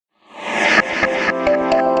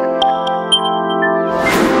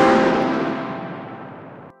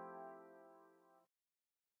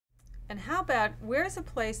where's a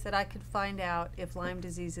place that I could find out if Lyme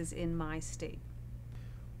disease is in my state?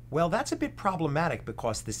 Well, that's a bit problematic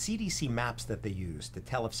because the CDC maps that they use to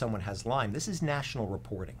tell if someone has Lyme, this is national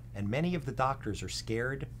reporting. And many of the doctors are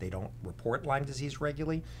scared. They don't report Lyme disease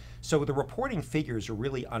regularly. So the reporting figures are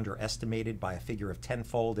really underestimated by a figure of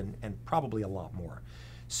tenfold and probably a lot more.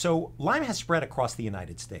 So Lyme has spread across the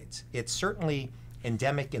United States. It's certainly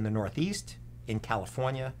endemic in the Northeast, in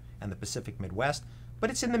California, and the Pacific Midwest. But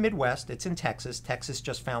it's in the Midwest. It's in Texas. Texas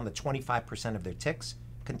just found that 25% of their ticks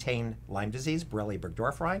contain Lyme disease, Borrelia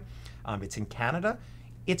burgdorferi. It's in Canada.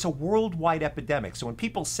 It's a worldwide epidemic. So when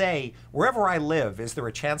people say, wherever I live, is there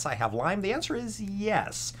a chance I have Lyme? The answer is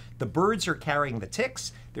yes. The birds are carrying the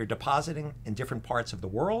ticks. They're depositing in different parts of the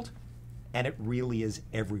world, and it really is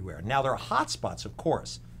everywhere. Now, there are hotspots, of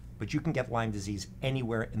course, but you can get Lyme disease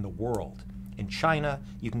anywhere in the world. In China,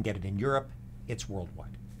 you can get it in Europe. It's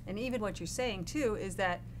worldwide. And even what you're saying, too, is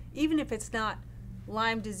that even if it's not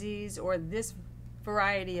Lyme disease or this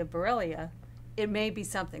variety of Borrelia, it may be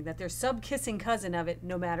something, that there's some-kissing cousin of it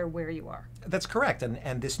no matter where you are. That's correct.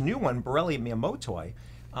 And this new one, Borrelia miyamotoi,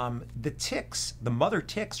 the ticks, the mother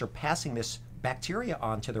ticks are passing this bacteria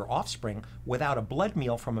on to their offspring without a blood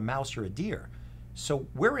meal from a mouse or a deer. So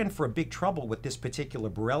we're in for a big trouble with this particular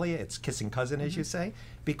Borrelia, its kissing cousin, as you say,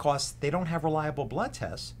 because they don't have reliable blood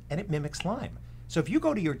tests and it mimics Lyme. So if you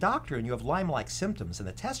go to your doctor and you have Lyme-like symptoms and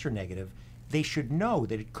the tests are negative, they should know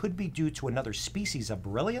that it could be due to another species of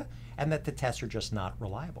Borrelia and that the tests are just not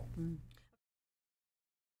reliable.